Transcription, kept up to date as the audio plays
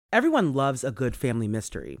Everyone loves a good family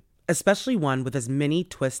mystery, especially one with as many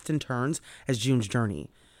twists and turns as June's journey.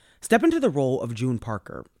 Step into the role of June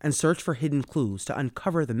Parker and search for hidden clues to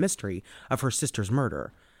uncover the mystery of her sister's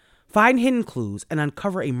murder. Find hidden clues and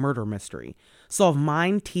uncover a murder mystery. Solve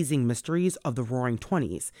mind-teasing mysteries of the Roaring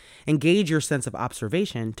Twenties. Engage your sense of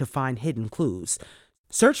observation to find hidden clues.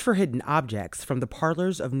 Search for hidden objects from the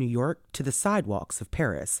parlors of New York to the sidewalks of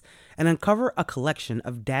Paris, and uncover a collection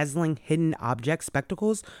of dazzling hidden object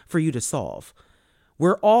spectacles for you to solve.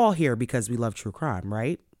 We're all here because we love true crime,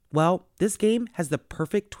 right? Well, this game has the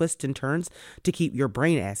perfect twists and turns to keep your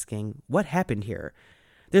brain asking, what happened here?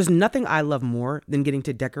 There's nothing I love more than getting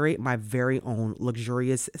to decorate my very own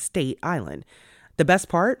luxurious state island. The best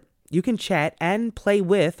part? You can chat and play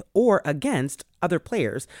with or against other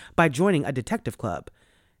players by joining a detective club.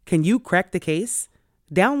 Can you crack the case?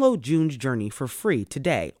 Download June's Journey for free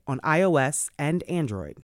today on iOS and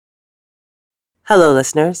Android. Hello,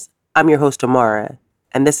 listeners. I'm your host, Amara,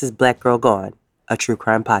 and this is Black Girl Gone, a true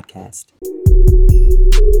crime podcast.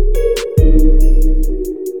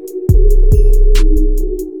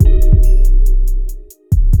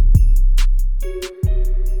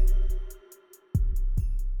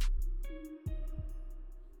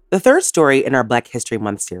 The third story in our Black History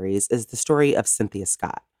Month series is the story of Cynthia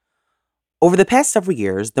Scott. Over the past several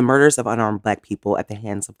years, the murders of unarmed Black people at the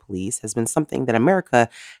hands of police has been something that America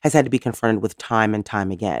has had to be confronted with time and time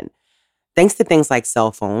again. Thanks to things like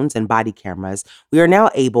cell phones and body cameras, we are now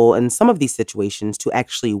able, in some of these situations, to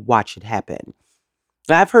actually watch it happen.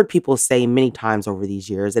 Now, I've heard people say many times over these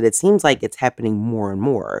years that it seems like it's happening more and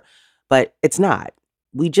more, but it's not.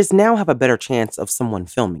 We just now have a better chance of someone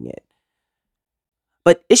filming it.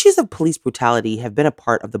 But issues of police brutality have been a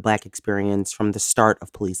part of the Black experience from the start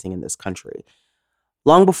of policing in this country.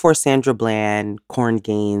 Long before Sandra Bland, Corrin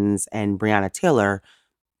Gaines, and Breonna Taylor,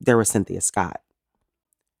 there was Cynthia Scott.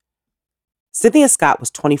 Cynthia Scott was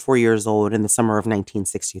 24 years old in the summer of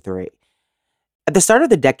 1963. At the start of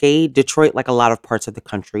the decade, Detroit, like a lot of parts of the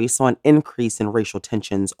country, saw an increase in racial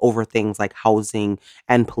tensions over things like housing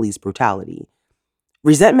and police brutality.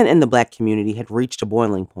 Resentment in the Black community had reached a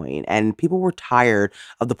boiling point, and people were tired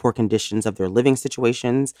of the poor conditions of their living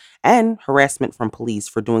situations and harassment from police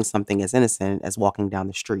for doing something as innocent as walking down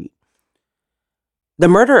the street. The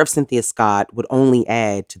murder of Cynthia Scott would only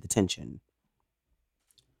add to the tension.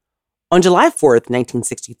 On July 4th,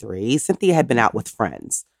 1963, Cynthia had been out with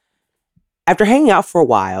friends. After hanging out for a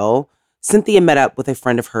while, Cynthia met up with a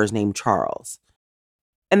friend of hers named Charles.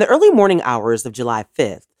 In the early morning hours of July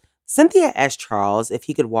 5th, Cynthia asked Charles if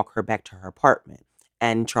he could walk her back to her apartment,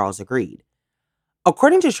 and Charles agreed.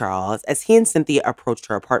 According to Charles, as he and Cynthia approached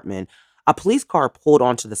her apartment, a police car pulled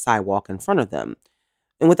onto the sidewalk in front of them.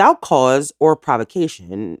 And without cause or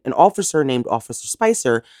provocation, an officer named Officer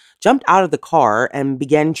Spicer jumped out of the car and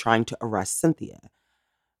began trying to arrest Cynthia.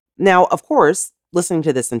 Now, of course, listening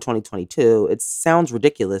to this in 2022, it sounds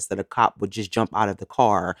ridiculous that a cop would just jump out of the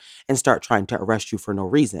car and start trying to arrest you for no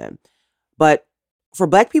reason. But for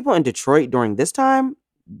Black people in Detroit during this time,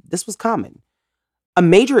 this was common. A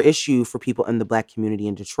major issue for people in the Black community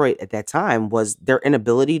in Detroit at that time was their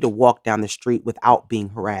inability to walk down the street without being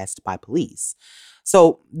harassed by police.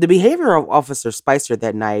 So the behavior of Officer Spicer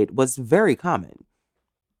that night was very common.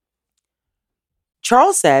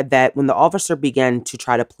 Charles said that when the officer began to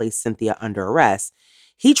try to place Cynthia under arrest,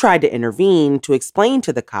 he tried to intervene to explain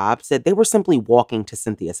to the cops that they were simply walking to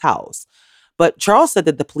Cynthia's house. But Charles said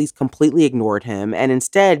that the police completely ignored him and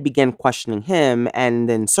instead began questioning him and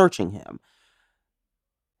then searching him.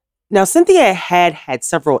 Now, Cynthia had had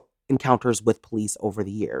several encounters with police over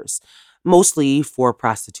the years, mostly for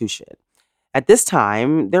prostitution. At this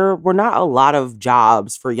time, there were not a lot of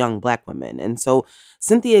jobs for young Black women, and so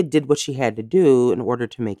Cynthia did what she had to do in order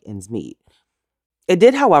to make ends meet. It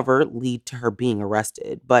did, however, lead to her being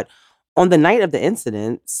arrested, but on the night of the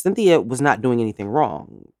incident, Cynthia was not doing anything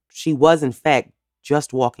wrong. She was, in fact,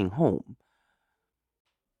 just walking home.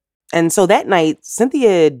 And so that night,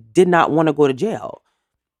 Cynthia did not want to go to jail.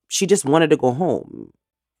 She just wanted to go home.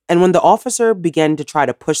 And when the officer began to try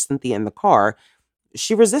to push Cynthia in the car,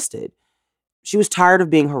 she resisted. She was tired of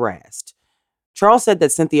being harassed. Charles said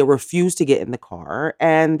that Cynthia refused to get in the car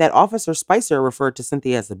and that Officer Spicer referred to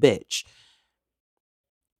Cynthia as a bitch.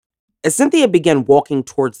 As Cynthia began walking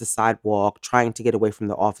towards the sidewalk, trying to get away from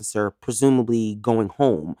the officer, presumably going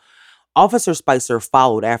home, Officer Spicer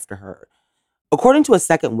followed after her. According to a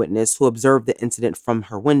second witness who observed the incident from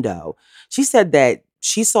her window, she said that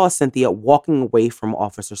she saw Cynthia walking away from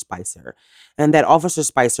Officer Spicer, and that Officer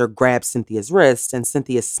Spicer grabbed Cynthia's wrist and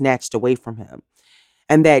Cynthia snatched away from him,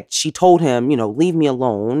 and that she told him, leave me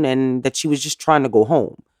alone, and that she was just trying to go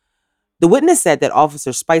home. The witness said that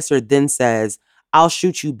Officer Spicer then says, "I'll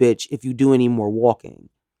shoot you, bitch, if you do any more walking."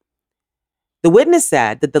 The witness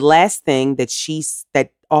said that the last thing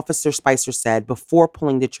that Officer Spicer said before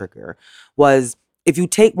pulling the trigger was, "If you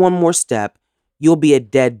take one more step, you'll be a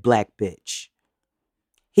dead black bitch."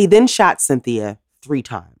 He then shot Cynthia 3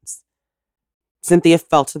 times. Cynthia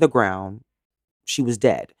fell to the ground. She was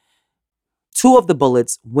dead. 2 of the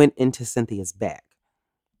bullets went into Cynthia's back.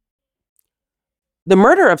 The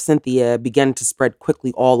murder of Cynthia began to spread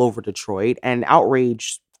quickly all over Detroit, and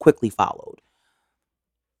outrage quickly followed.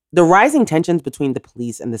 The rising tensions between the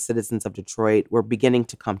police and the citizens of Detroit were beginning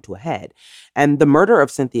to come to a head, and the murder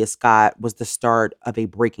of Cynthia Scott was the start of a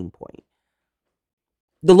breaking point.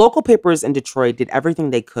 The local papers in Detroit did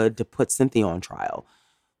everything they could to put Cynthia on trial.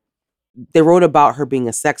 They wrote about her being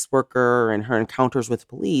a sex worker and her encounters with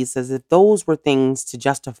police as if those were things to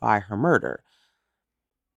justify her murder.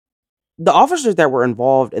 The officers that were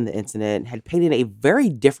involved in the incident had painted a very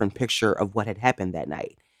different picture of what had happened that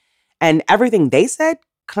night, and everything they said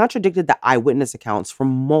contradicted the eyewitness accounts from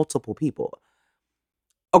multiple people.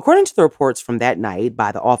 According to the reports from that night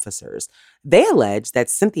by the officers, they alleged that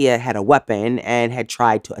Cynthia had a weapon and had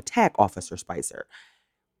tried to attack Officer Spicer.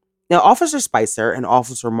 Now, Officer Spicer and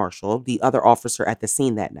Officer Marshall, the other officer at the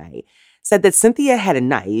scene that night, said that Cynthia had a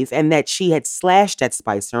knife and that she had slashed at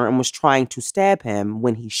Spicer and was trying to stab him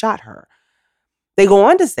when he shot her. They go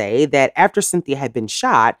on to say that after Cynthia had been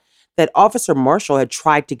shot, that Officer Marshall had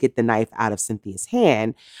tried to get the knife out of Cynthia's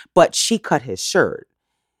hand, but she cut his shirt.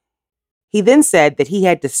 He then said that he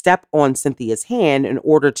had to step on Cynthia's hand in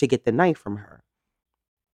order to get the knife from her.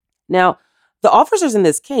 Now, the officers in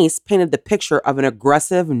this case painted the picture of an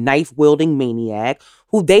aggressive, knife-wielding maniac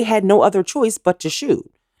who they had no other choice but to shoot.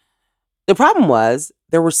 The problem was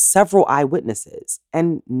there were several eyewitnesses,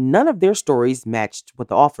 and none of their stories matched what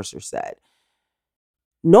the officers said.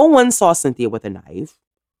 No one saw Cynthia with a knife.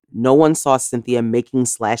 No one saw Cynthia making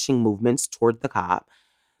slashing movements toward the cop.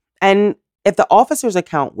 And if the officer's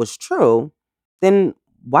account was true, then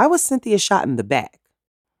why was Cynthia shot in the back?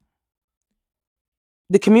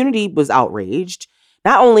 The community was outraged.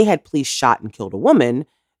 Not only had police shot and killed a woman,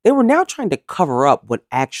 they were now trying to cover up what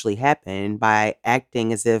actually happened by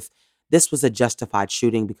acting as if this was a justified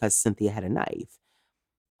shooting because Cynthia had a knife.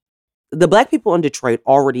 The Black people in Detroit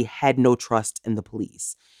already had no trust in the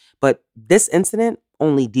police, but this incident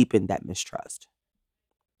only deepened that mistrust.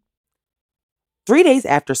 3 days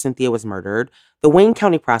after Cynthia was murdered, the Wayne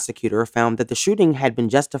County prosecutor found that the shooting had been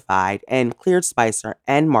justified and cleared Spicer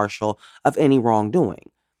and Marshall of any wrongdoing.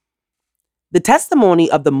 The testimony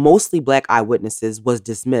of the mostly Black eyewitnesses was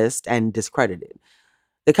dismissed and discredited.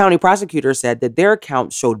 The county prosecutor said that their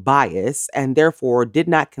account showed bias and therefore did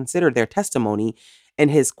not consider their testimony in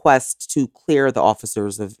his quest to clear the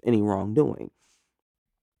officers of any wrongdoing.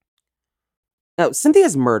 Now,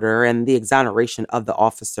 Cynthia's murder and the exoneration of the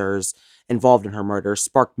officers involved in her murder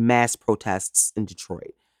sparked mass protests in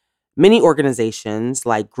Detroit. Many organizations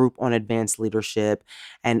like Group on Advanced Leadership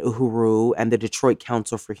and Uhuru and the Detroit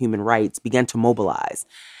Council for Human Rights began to mobilize.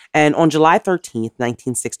 And on July 13th,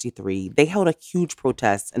 1963, they held a huge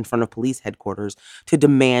protest in front of police headquarters to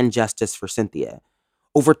demand justice for Cynthia.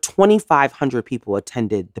 Over 2,500 people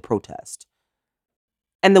attended the protest.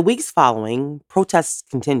 And the weeks following, protests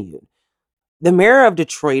continued. The mayor of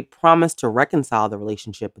Detroit promised to reconcile the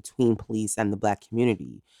relationship between police and the Black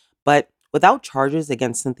community, but without charges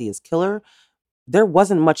against Cynthia's killer, there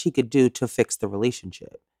wasn't much he could do to fix the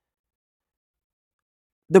relationship.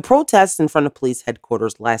 The protests in front of police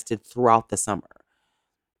headquarters lasted throughout the summer.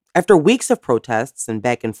 After weeks of protests and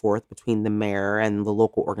back and forth between the mayor and the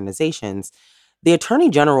local organizations, the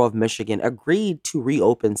Attorney General of Michigan agreed to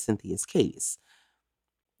reopen Cynthia's case.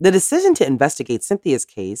 The decision to investigate Cynthia's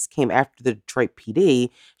case came after the Detroit PD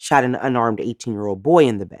shot an unarmed 18-year-old boy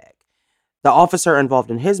in the back. The officer involved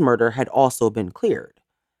in his murder had also been cleared.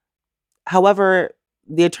 However,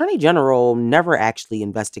 the Attorney General never actually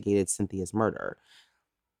investigated Cynthia's murder.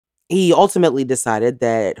 He ultimately decided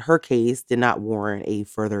that her case did not warrant a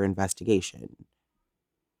further investigation.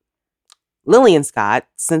 Lillian Scott,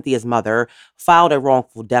 Cynthia's mother, filed a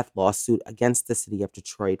wrongful death lawsuit against the city of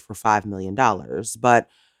Detroit for $5 million, but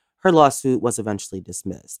her lawsuit was eventually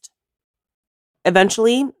dismissed.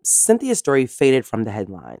 Eventually, Cynthia's story faded from the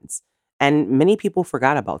headlines, and many people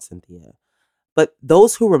forgot about Cynthia. But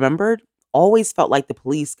those who remembered always felt like the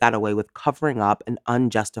police got away with covering up an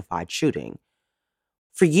unjustified shooting.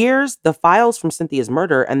 For years, the files from Cynthia's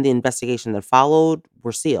murder and the investigation that followed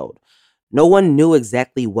were sealed. No one knew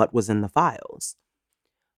exactly what was in the files.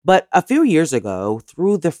 But a few years ago,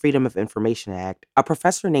 through the Freedom of Information Act, a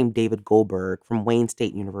professor named David Goldberg from Wayne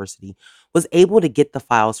State University was able to get the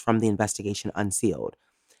files from the investigation unsealed.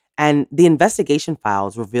 And the investigation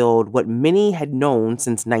files revealed what many had known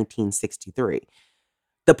since 1963.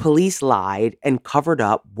 The police lied and covered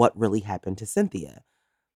up what really happened to Cynthia.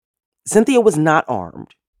 Cynthia was not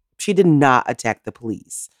armed. She did not attack the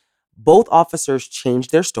police. Both officers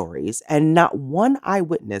changed their stories, and not one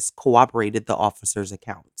eyewitness corroborated the officers'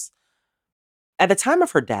 accounts. At the time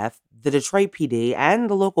of her death, the Detroit PD and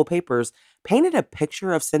the local papers painted a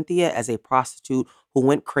picture of Cynthia as a prostitute who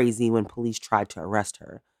went crazy when police tried to arrest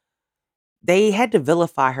her. They had to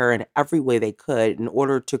vilify her in every way they could in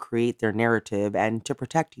order to create their narrative and to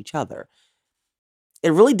protect each other.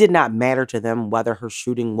 It really did not matter to them whether her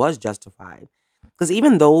shooting was justified, because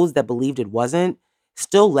even those that believed it wasn't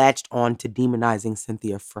still latched on to demonizing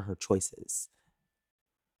Cynthia for her choices.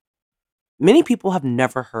 Many people have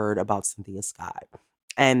never heard about Cynthia Scott,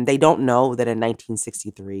 and they don't know that in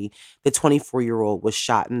 1963, the 24-year-old was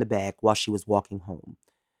shot in the back while she was walking home.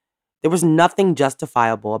 There was nothing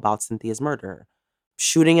justifiable about Cynthia's murder.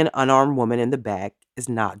 Shooting an unarmed woman in the back is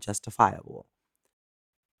not justifiable.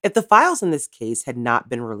 If the files in this case had not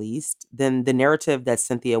been released, then the narrative that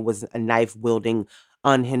Cynthia was a knife-wielding,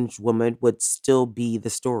 unhinged woman would still be the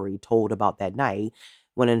story told about that night,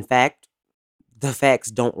 when in fact, the facts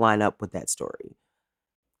don't line up with that story.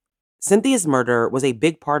 Cynthia's murder was a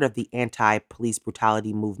big part of the anti-police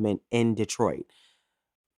brutality movement in Detroit.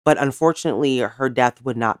 But unfortunately, her death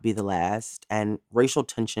would not be the last, and racial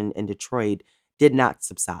tension in Detroit did not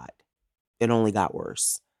subside. It only got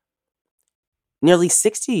worse. Nearly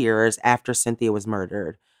 60 years after Cynthia was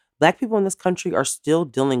murdered, Black people in this country are still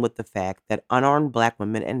dealing with the fact that unarmed Black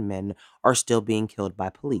women and men are still being killed by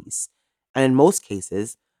police. And in most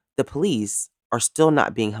cases, the police are still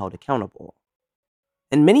not being held accountable.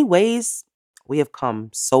 In many ways, we have come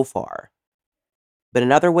so far. But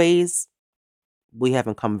in other ways, we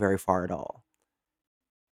haven't come very far at all.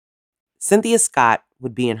 Cynthia Scott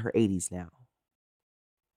would be in her 80s now.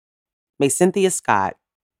 May Cynthia Scott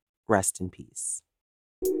rest in peace.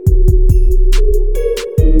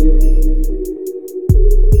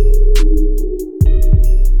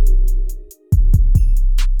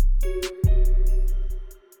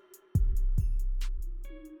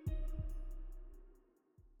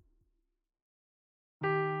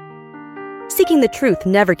 Seeking the truth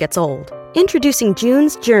never gets old. Introducing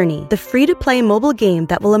June's Journey, the free-to-play mobile game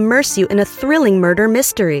that will immerse you in a thrilling murder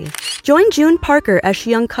mystery. Join June Parker as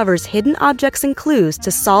she uncovers hidden objects and clues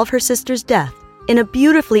to solve her sister's death in a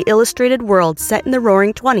beautifully illustrated world set in the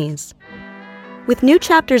Roaring '20s. With new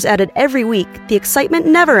chapters added every week, the excitement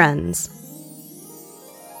never ends.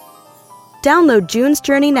 Download June's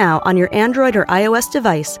Journey now on your Android or iOS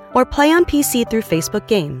device, or play on PC through Facebook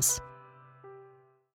Games.